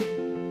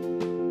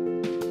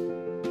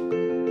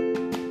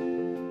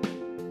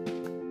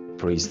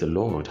Praise the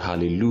Lord.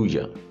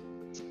 Hallelujah.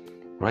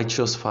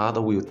 Righteous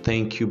Father, we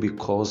thank you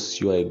because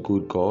you are a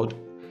good God.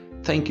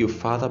 Thank you,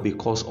 Father,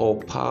 because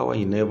all power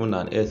in heaven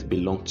and earth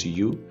belong to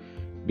you.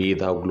 Be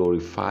thou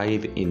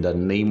glorified in the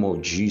name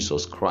of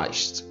Jesus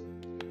Christ.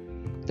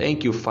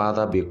 Thank you,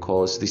 Father,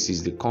 because this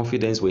is the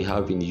confidence we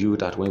have in you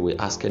that when we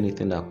ask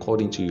anything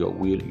according to your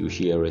will, you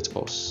hear it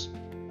us.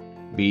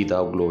 Be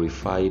thou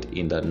glorified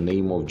in the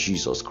name of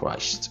Jesus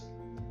Christ.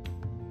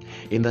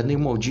 In the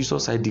name of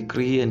Jesus, I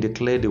decree and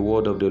declare the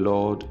word of the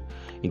Lord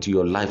into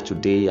your life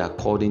today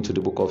according to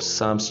the book of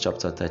Psalms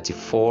chapter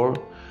 34,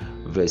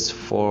 verse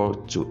 4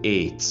 to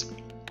 8.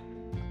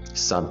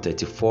 Psalm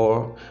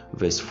 34,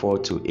 verse 4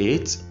 to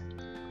 8.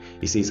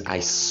 It says, I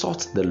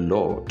sought the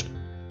Lord,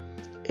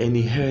 and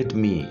he heard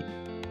me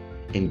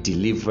and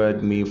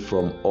delivered me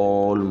from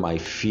all my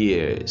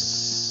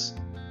fears.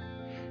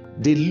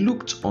 They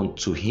looked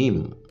unto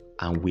him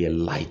and were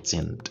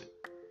lightened,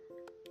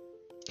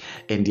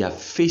 and their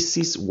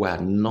faces were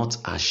not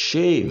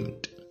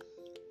ashamed.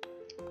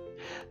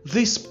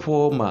 This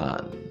poor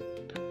man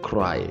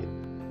cried,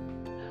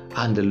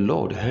 and the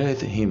Lord heard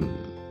him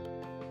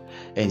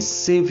and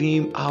saved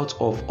him out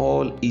of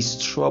all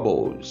his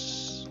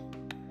troubles.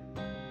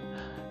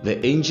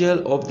 The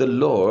angel of the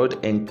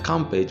Lord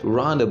encampeth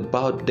round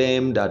about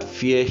them that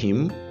fear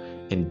him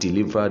and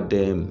delivered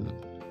them.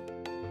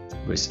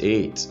 Verse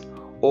 8.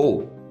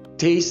 Oh,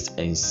 taste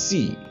and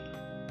see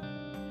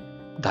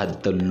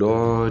that the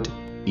Lord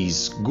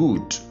is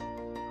good.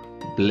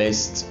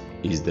 Blessed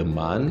is the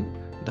man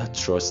that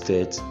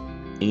trusted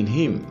in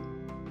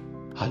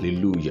him.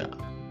 Hallelujah.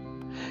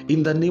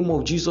 In the name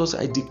of Jesus,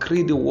 I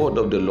decree the word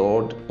of the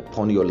Lord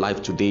upon your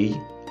life today,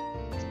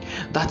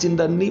 that in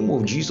the name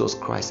of Jesus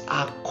Christ,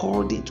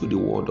 according to the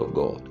word of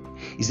God,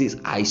 he says,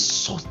 I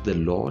sought the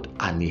Lord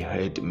and he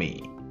heard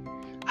me.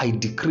 I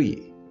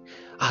decree,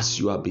 as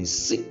you have been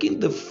seeking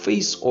the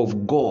face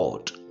of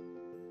God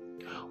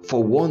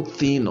for one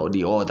thing or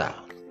the other,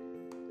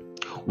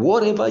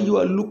 whatever you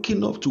are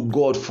looking up to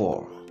God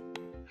for,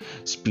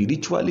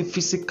 spiritually,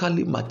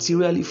 physically,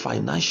 materially,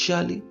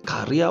 financially,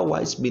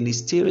 career-wise,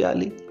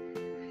 ministerially,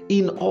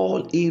 in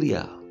all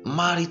area,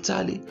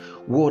 maritally,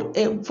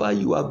 whatever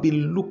you have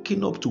been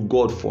looking up to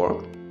God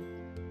for,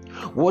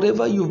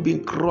 whatever you've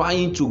been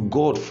crying to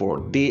God for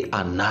day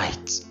and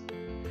night,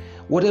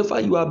 whatever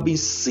you have been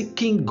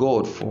seeking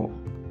God for,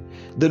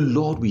 the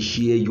Lord will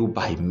hear you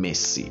by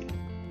mercy.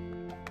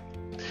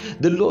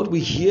 The Lord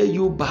will hear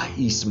you by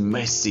his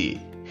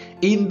mercy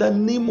in the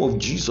name of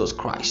Jesus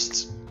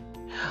Christ,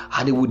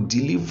 and he will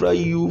deliver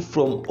you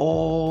from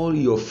all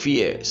your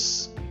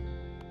fears.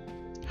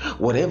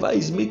 Whatever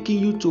is making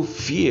you to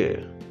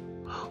fear,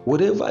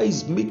 whatever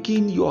is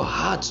making your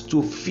heart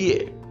to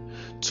fear,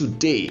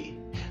 today,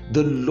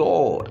 the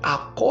Lord,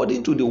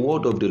 according to the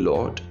word of the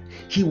Lord,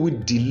 he will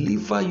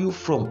deliver you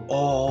from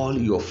all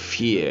your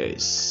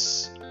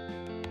fears.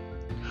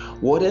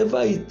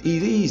 Whatever it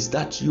is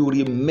that you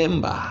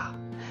remember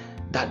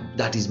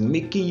that is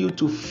making you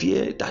to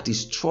fear, that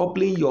is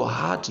troubling your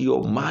heart,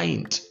 your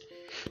mind,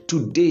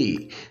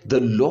 today, the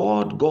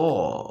Lord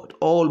God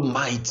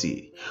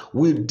Almighty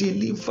will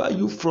deliver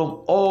you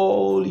from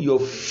all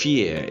your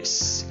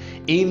fears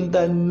in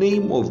the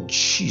name of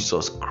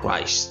Jesus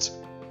Christ.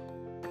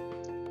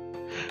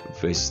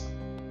 Verse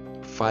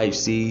 5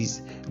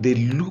 says, they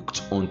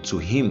looked unto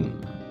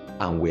him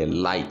and were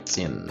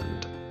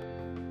lightened,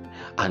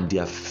 and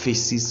their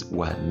faces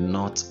were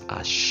not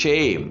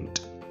ashamed.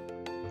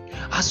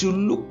 As you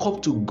look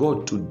up to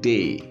God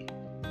today,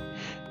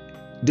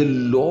 the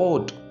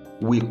Lord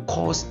will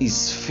cause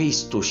his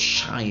face to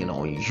shine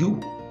on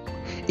you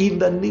in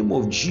the name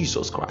of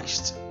Jesus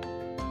Christ.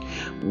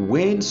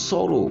 When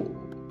sorrow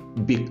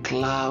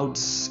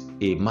beclouds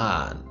a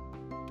man,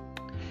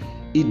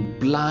 it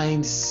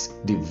blinds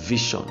the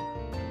vision.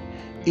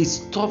 It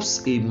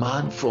stops a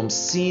man from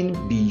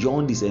seeing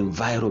beyond his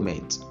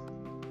environment.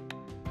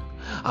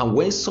 And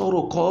when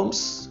sorrow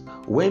comes,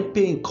 when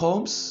pain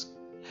comes,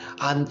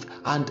 and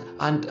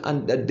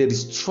there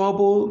is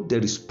trouble, there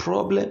is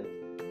problem,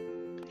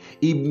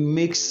 it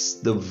makes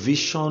the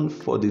vision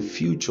for the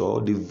future,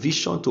 the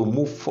vision to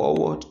move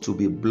forward, to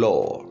be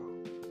blurred.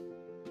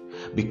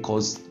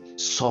 Because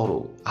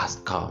sorrow has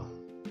come.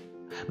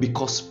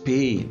 Because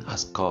pain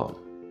has come.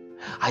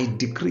 I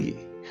decree,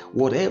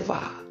 whatever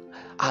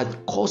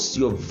had caused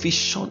your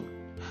vision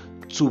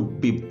to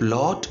be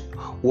blurred,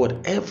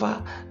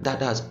 whatever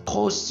that has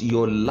caused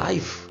your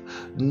life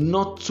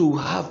not to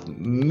have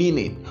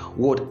meaning,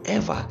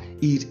 whatever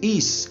it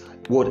is,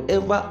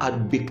 whatever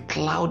had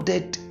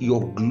beclouded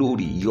your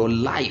glory, your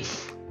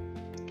life,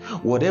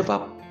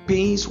 whatever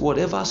pains,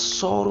 whatever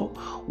sorrow,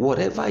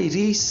 whatever it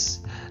is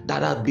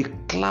that had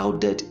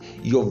beclouded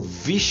your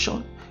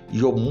vision,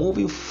 your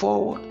moving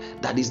forward,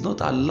 that is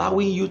not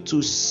allowing you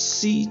to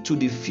see to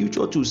the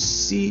future, to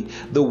see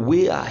the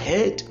way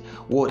ahead,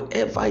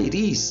 whatever it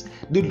is,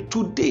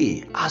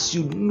 today, as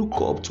you look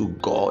up to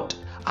God,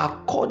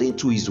 according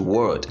to his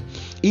word,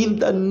 in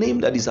the name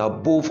that is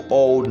above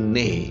all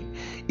name,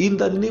 in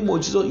the name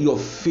of Jesus, your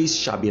face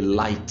shall be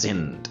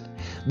lightened.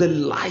 The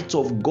light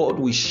of God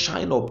will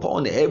shine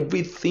upon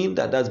everything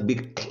that has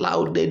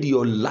beclouded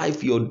your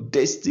life, your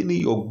destiny,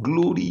 your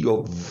glory,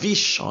 your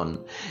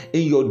vision,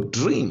 and your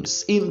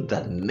dreams in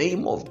the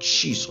name of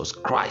Jesus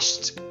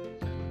Christ.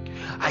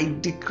 I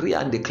decree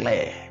and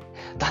declare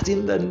that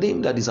in the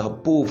name that is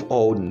above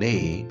all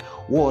name,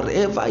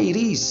 whatever it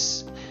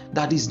is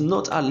that is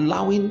not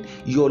allowing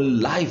your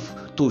life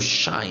to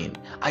shine,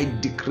 I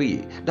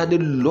decree that the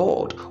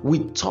Lord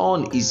will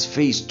turn his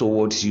face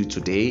towards you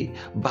today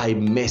by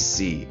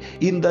mercy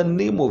in the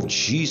name of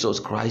Jesus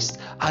Christ,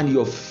 and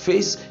your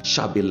face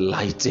shall be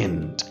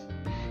lightened.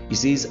 He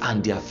says,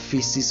 and their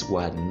faces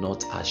were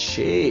not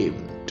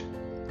ashamed.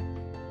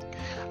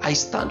 I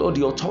stand on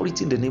the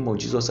authority in the name of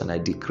Jesus, and I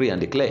decree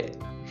and declare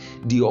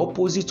the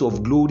opposite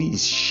of glory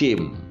is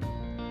shame.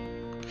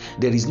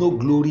 There is no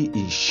glory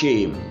in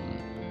shame.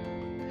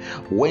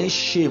 When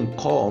shame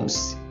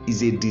comes,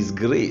 is a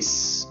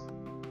disgrace.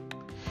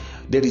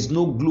 There is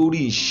no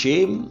glory in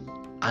shame,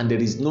 and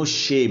there is no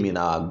shame in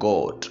our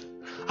God.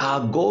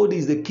 Our God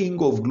is the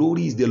King of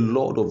glory, is the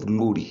Lord of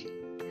glory.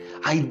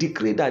 I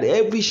decree that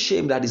every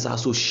shame that is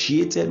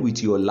associated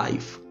with your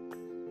life,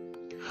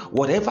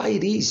 whatever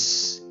it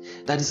is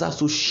that is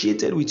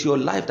associated with your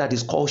life that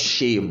is called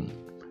shame,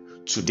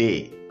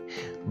 today,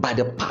 by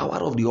the power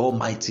of the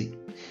Almighty,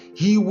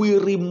 He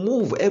will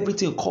remove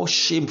everything called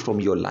shame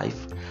from your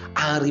life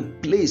and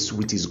replace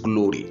with His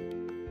glory.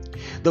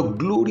 The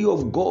glory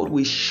of God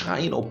will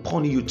shine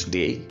upon you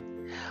today,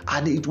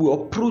 and it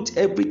will uproot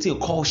everything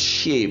called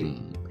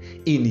shame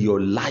in your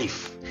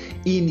life,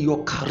 in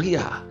your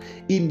career,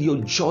 in your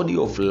journey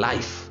of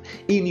life,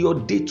 in your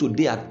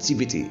day-to-day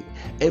activity.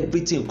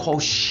 Everything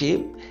called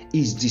shame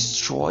is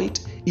destroyed,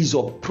 is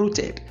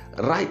uprooted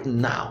right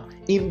now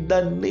in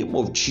the name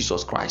of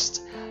Jesus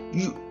Christ.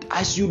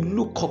 As you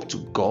look up to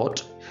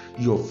God,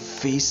 your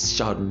face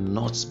shall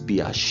not be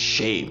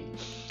ashamed.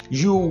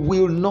 You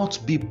will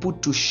not be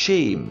put to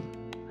shame.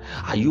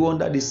 Are you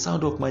under the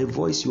sound of my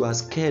voice? You are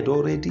scared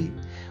already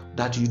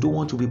that you don't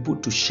want to be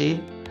put to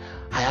shame?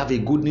 I have a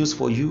good news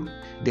for you.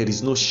 There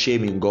is no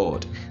shame in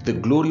God. The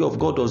glory of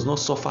God does not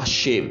suffer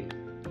shame.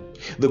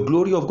 The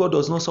glory of God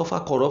does not suffer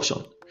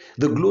corruption.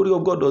 The glory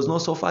of God does not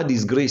suffer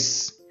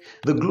disgrace.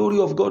 The glory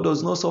of God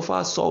does not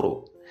suffer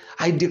sorrow.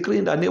 I decree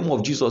in the name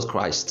of Jesus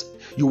Christ,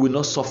 you will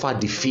not suffer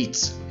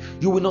defeat.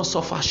 You will not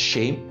suffer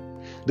shame.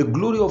 The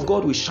glory of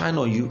God will shine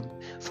on you.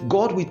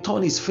 God will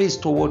turn His face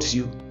towards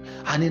you.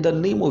 And in the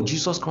name of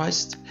Jesus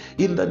Christ,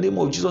 in the name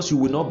of Jesus, you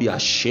will not be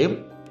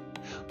ashamed.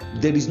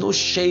 There is no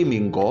shame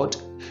in God.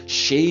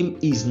 Shame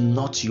is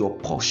not your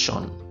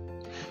portion.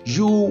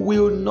 You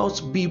will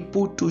not be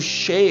put to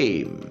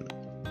shame.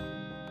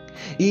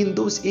 In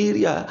those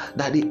areas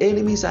that the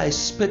enemies are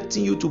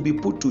expecting you to be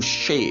put to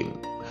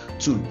shame,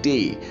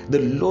 today the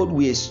Lord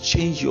will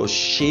exchange your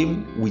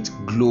shame with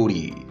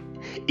glory.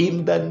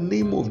 In the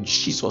name of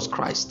Jesus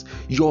Christ,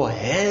 your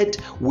head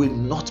will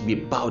not be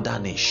bowed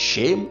down in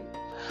shame.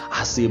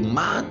 As a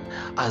man,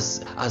 as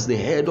the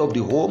head of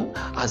the home,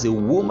 as a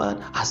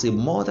woman, as a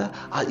mother,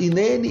 in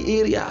any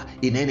area,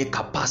 in any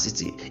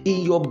capacity,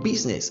 in your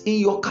business, in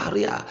your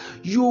career,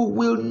 you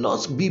will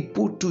not be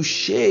put to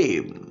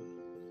shame.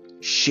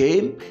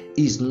 Shame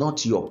is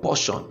not your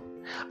portion.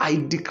 I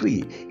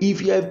decree,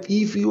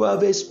 if you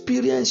have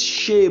experienced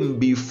shame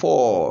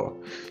before,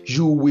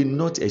 you will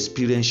not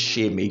experience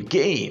shame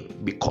again,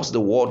 because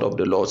the word of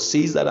the Lord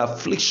says that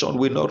affliction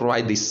will not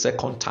rise the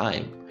second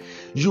time.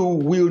 You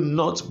will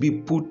not be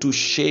put to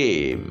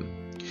shame.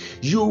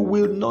 You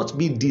will not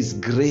be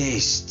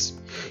disgraced.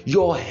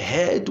 Your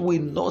head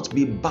will not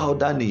be bowed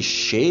down in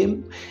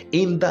shame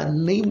in the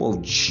name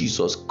of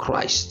Jesus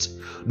Christ.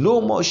 No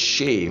more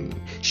shame.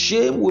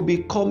 Shame will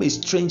become a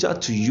stranger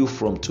to you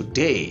from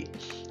today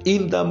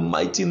in the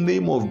mighty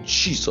name of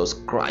Jesus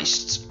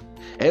Christ.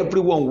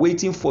 Everyone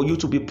waiting for you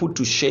to be put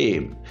to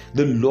shame,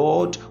 the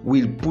Lord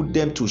will put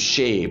them to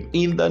shame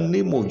in the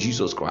name of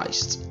Jesus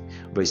Christ.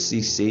 Verse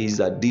 6 says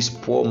that this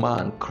poor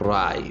man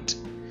cried,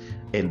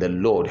 and the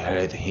Lord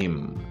heard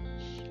him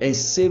and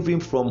saved him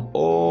from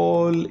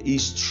all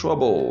his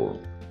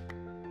trouble.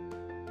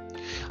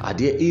 Are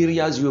there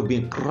areas you have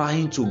been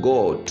crying to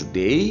God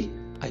today?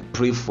 I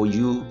pray for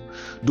you.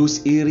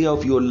 Those areas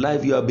of your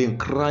life you have been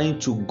crying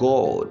to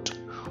God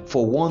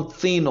for one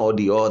thing or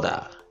the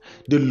other,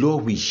 the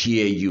Lord will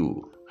hear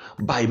you.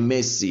 By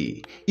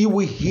mercy, He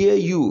will hear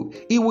you.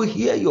 He will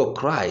hear your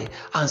cry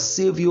and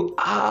save you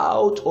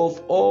out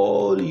of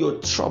all your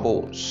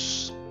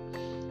troubles.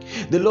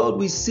 The Lord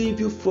will save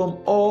you from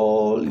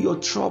all your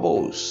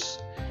troubles.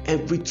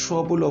 Every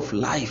trouble of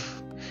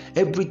life,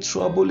 every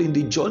trouble in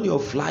the journey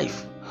of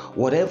life,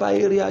 whatever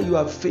area you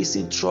are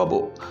facing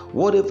trouble,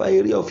 whatever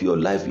area of your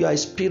life you are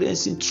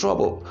experiencing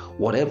trouble,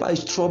 whatever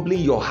is troubling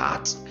your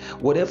heart,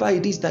 whatever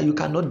it is that you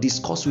cannot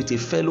discuss with a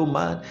fellow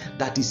man,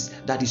 that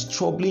is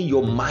troubling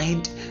your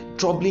mind,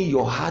 troubling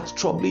your heart,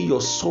 troubling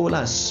your soul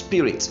and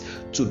spirit,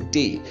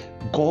 today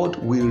God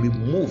will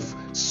remove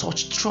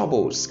such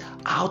troubles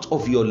out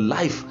of your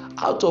life,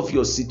 out of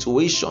your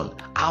situation,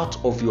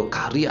 out of your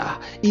career,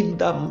 in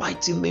the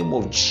mighty name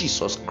of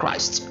Jesus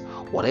Christ.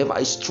 whatever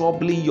is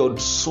troubling your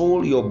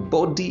soul, your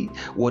body,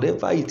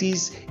 whatever it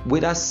is,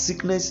 whether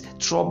sickness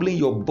troubling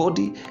your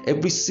body,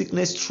 every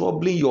sickness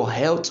troubling your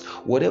health,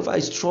 whatever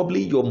is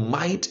troubling your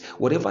mind,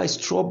 whatever is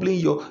troubling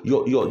your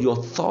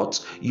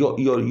thoughts,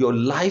 your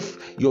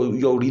life,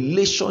 your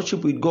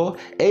relationship with God,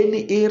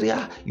 any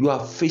area you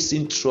are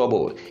facing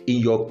trouble in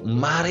your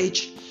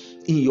marriage,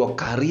 in your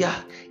career,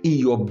 in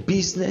your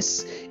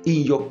business,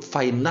 in your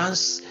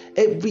finance,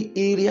 every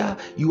area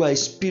you are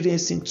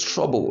experiencing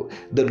trouble,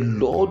 the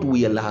Lord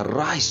will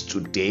arise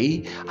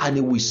today and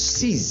He will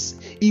cease.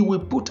 He will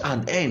put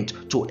an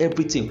end to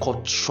everything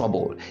called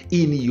trouble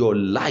in your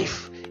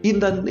life. In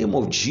the name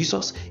of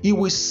Jesus, He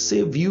will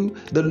save you.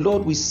 The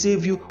Lord will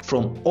save you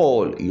from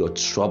all your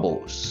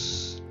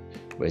troubles.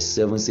 Verse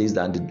 7 says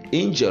that the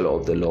angel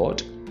of the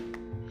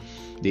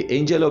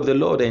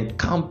Lord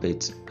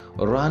encampeth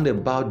round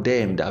about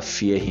them that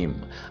fear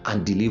Him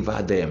and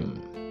deliver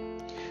them.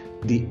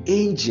 The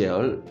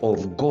angel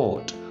of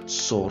God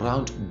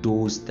surround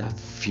those that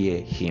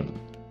fear Him.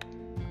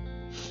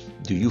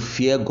 Do you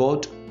fear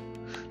God?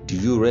 Do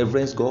you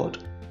reverence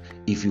God?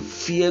 If you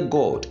fear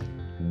God,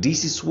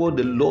 this is what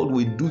the Lord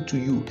will do to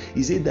you.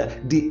 He said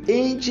that the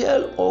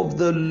angel of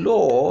the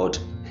Lord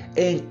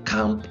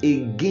encamp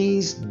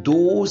against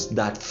those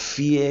that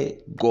fear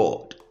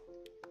God.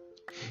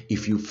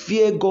 If you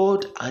fear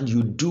God and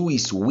you do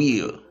His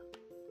will,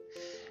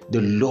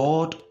 the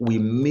Lord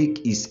will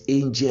make His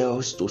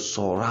angels to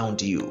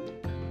surround you.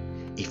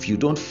 If you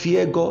don't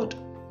fear God,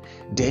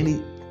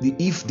 then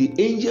if the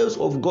angels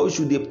of God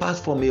should depart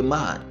from a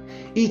man,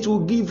 it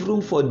will give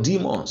room for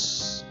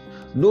demons.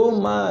 No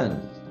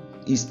man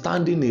is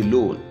standing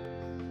alone.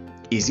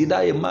 Is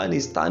either a man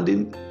is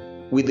standing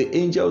with the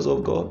angels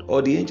of God,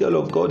 or the angel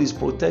of God is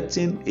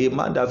protecting a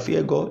man that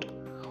fear God,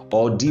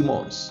 or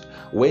demons.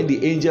 When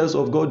the angels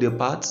of God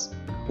depart,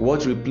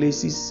 what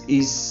replaces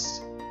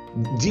is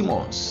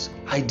demons.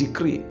 I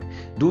decree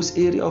those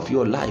areas of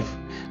your life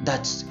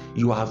that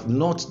you have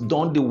not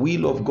done the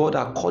will of God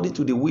according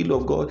to the will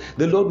of God,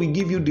 the Lord will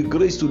give you the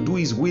grace to do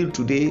His will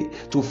today,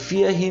 to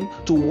fear Him,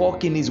 to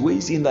walk in His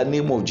ways in the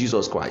name of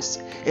Jesus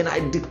Christ. And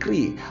I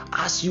decree,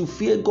 as you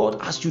fear God,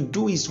 as you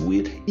do His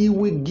will, He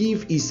will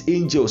give His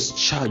angels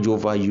charge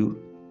over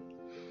you.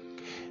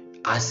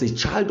 As a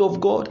child of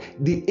God,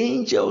 the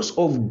angels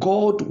of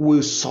God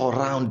will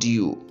surround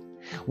you.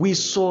 We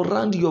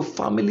surround your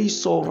family,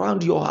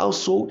 surround your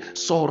household,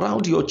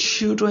 surround your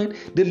children.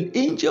 The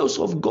angels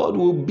of God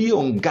will be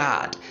on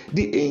guard.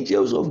 The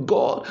angels of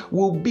God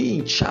will be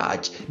in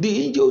charge.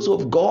 The angels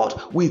of God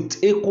will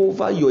take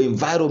over your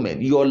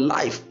environment, your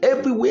life.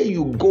 Everywhere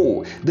you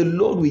go, the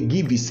Lord will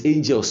give His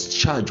angels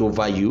charge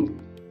over you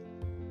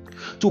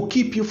to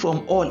keep you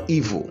from all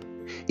evil.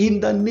 In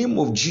the name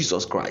of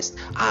Jesus Christ,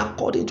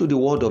 according to the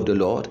word of the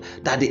Lord,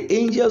 that the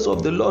angels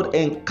of the Lord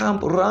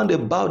encamp round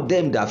about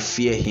them that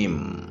fear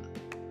Him.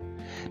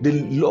 The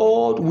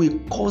Lord will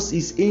cause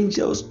His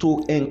angels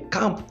to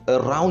encamp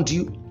around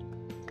you,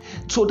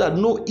 so that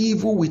no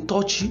evil will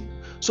touch you,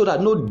 so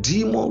that no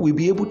demon will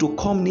be able to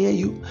come near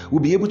you, will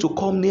be able to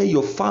come near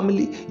your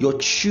family, your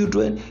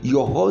children,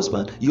 your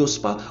husband, your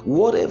spouse,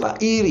 whatever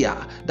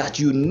area that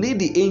you need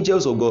the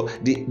angels of God,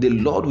 the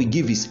Lord will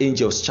give His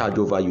angels charge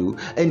over you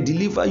and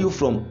deliver you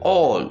from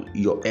all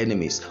your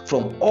enemies,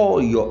 from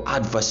all your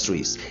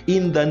adversaries,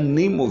 in the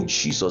name of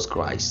Jesus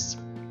Christ.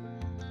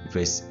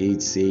 Verse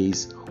 8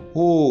 says,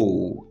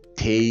 "Oh,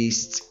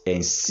 taste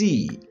and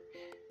see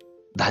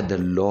that the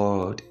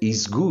Lord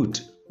is good.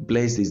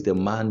 Blessed is the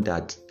man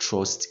that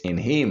trusts in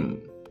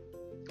Him."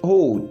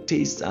 Oh,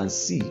 taste and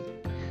see.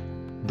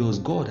 Does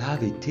God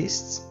have a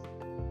taste?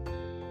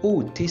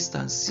 Oh, taste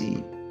and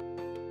see.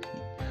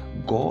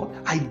 God,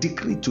 I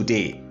decree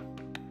today,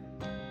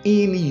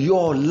 in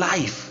your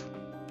life,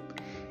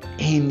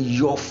 in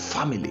your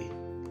family,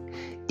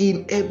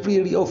 in every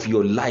area of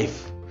your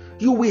life,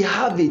 you will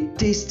have a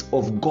taste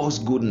of God's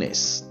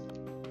goodness.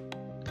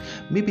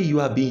 Maybe you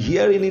have been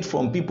hearing it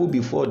from people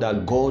before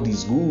that God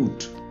is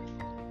good,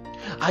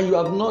 and you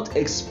have not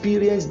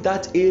experienced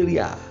that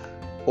area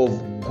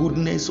of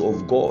goodness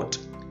of God.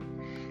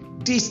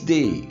 This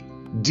day,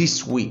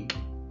 this week,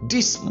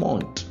 this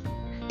month,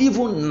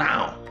 even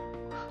now,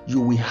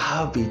 you will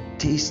have a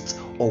taste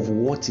of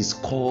what is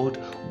called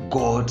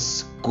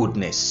God's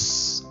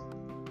goodness.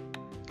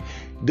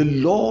 The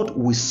Lord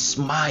will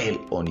smile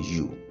on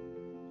you.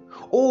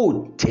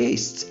 Oh,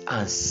 taste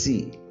and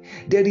see.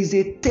 There is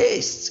a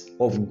taste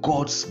of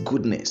God's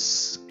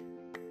goodness.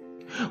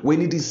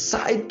 When He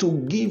decides to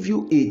give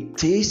you a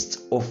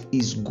taste of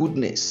His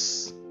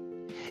goodness,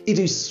 it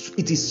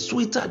is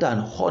sweeter than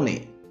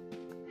honey.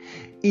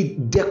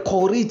 It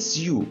decorates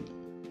you.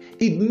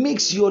 It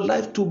makes your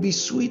life to be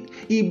sweet.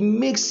 It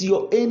makes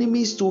your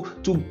enemies to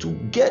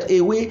get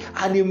away,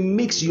 and it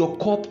makes your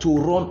cup to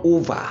run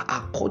over,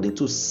 according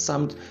to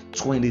Psalm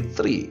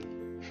 23.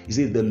 He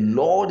said, "The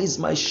Lord is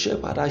my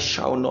shepherd, I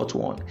shall not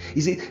want."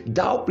 He said,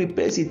 "Thou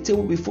preparest a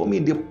table before me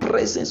in the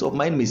presence of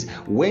my enemies."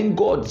 When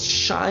God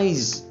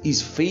shines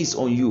His face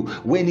on you,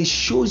 when He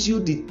shows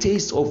you the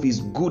taste of His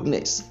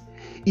goodness,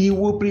 He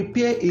will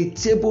prepare a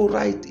table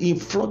right in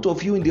front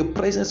of you in the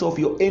presence of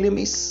your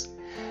enemies.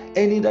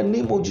 And in the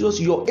name of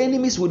Jesus, your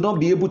enemies will not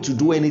be able to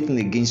do anything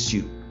against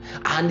you.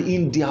 And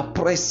in their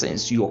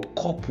presence, your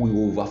cup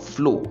will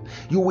overflow.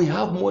 You will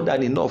have more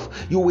than enough.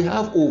 You will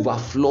have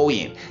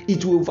overflowing.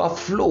 It will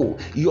overflow.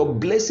 Your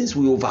blessings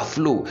will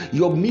overflow.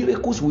 Your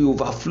miracles will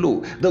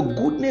overflow. The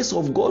goodness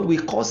of God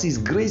will cause His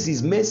grace,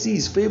 His mercy,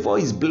 His favor,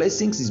 His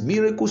blessings, His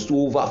miracles to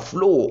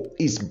overflow.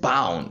 Is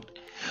bound.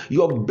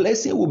 Your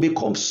blessing will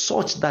become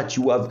such that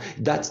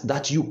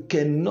you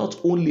cannot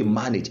only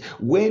manage.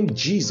 When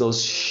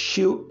Jesus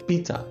showed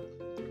Peter,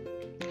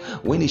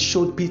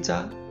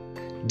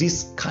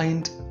 this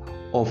kind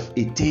of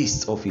a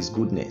taste of His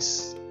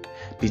goodness,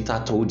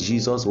 Peter told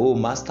Jesus, "Oh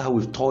Master,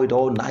 we've toiled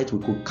all night,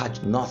 we could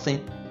catch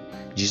nothing."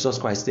 Jesus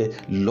Christ said,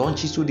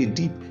 "Launch into the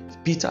deep."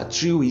 Peter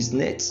threw his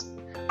nets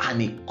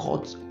and he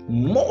caught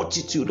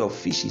multitude of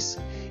fishes.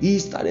 He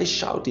started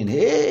shouting,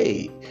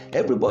 "Hey,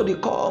 everybody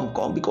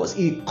come, because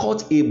he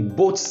caught a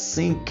boat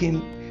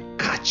sinking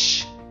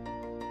catch."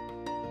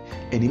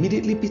 And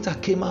immediately Peter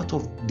came out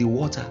of the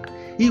water.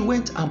 He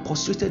went and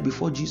prostrated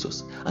before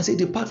Jesus and said,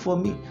 "Depart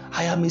from me,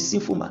 I am a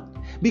sinful man."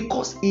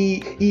 Because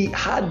he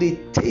had the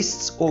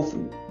taste of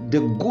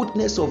the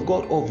goodness of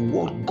God, of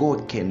what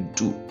God can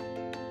do.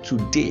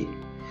 Today,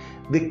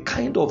 the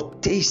kind of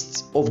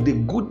taste of the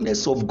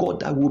goodness of God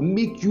that will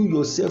make you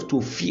yourself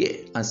to fear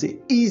and say,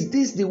 "Is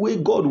this the way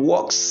God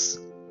works?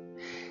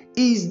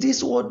 Is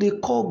this what they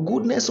call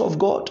goodness of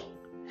God?"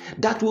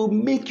 That will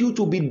make you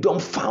to be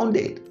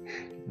dumbfounded.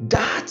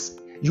 That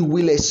you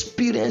will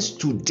experience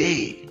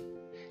today,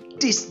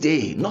 this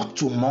day, not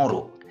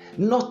tomorrow,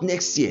 not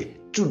next year,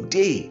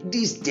 today,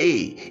 this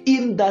day,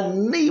 in the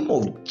name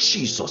of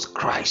Jesus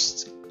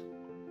Christ.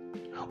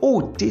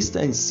 Oh, taste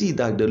and see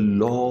that the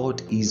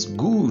Lord is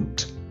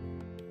good.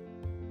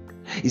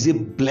 He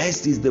said,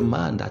 "Blessed is the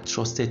man that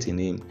trusted in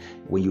Him."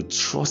 When you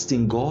trust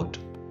in God,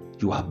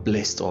 you are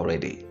blessed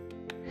already.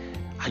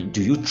 And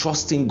do you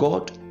trust in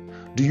God?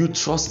 Do you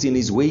trust in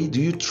His way?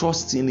 Do you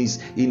trust in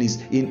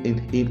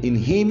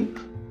Him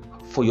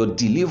for your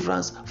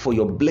deliverance, for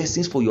your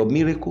blessings, for your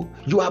miracle?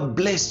 You are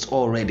blessed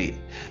already.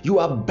 You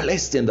are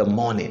blessed in the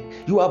morning.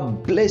 You are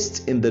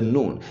blessed in the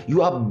noon.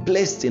 You are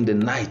blessed in the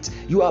night.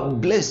 You are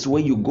blessed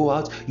when you go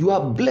out. You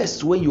are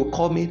blessed when you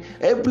come in.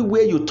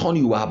 Everywhere you turn,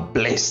 you are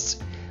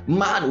blessed.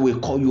 Man will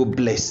call you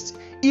blessed.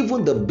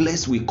 Even the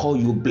blessed will call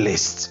you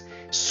blessed.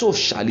 So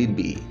shall it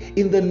be.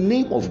 In the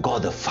name of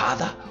God the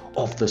Father,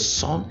 of the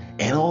Son,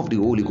 and of the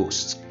Holy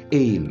Ghost.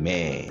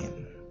 Amen.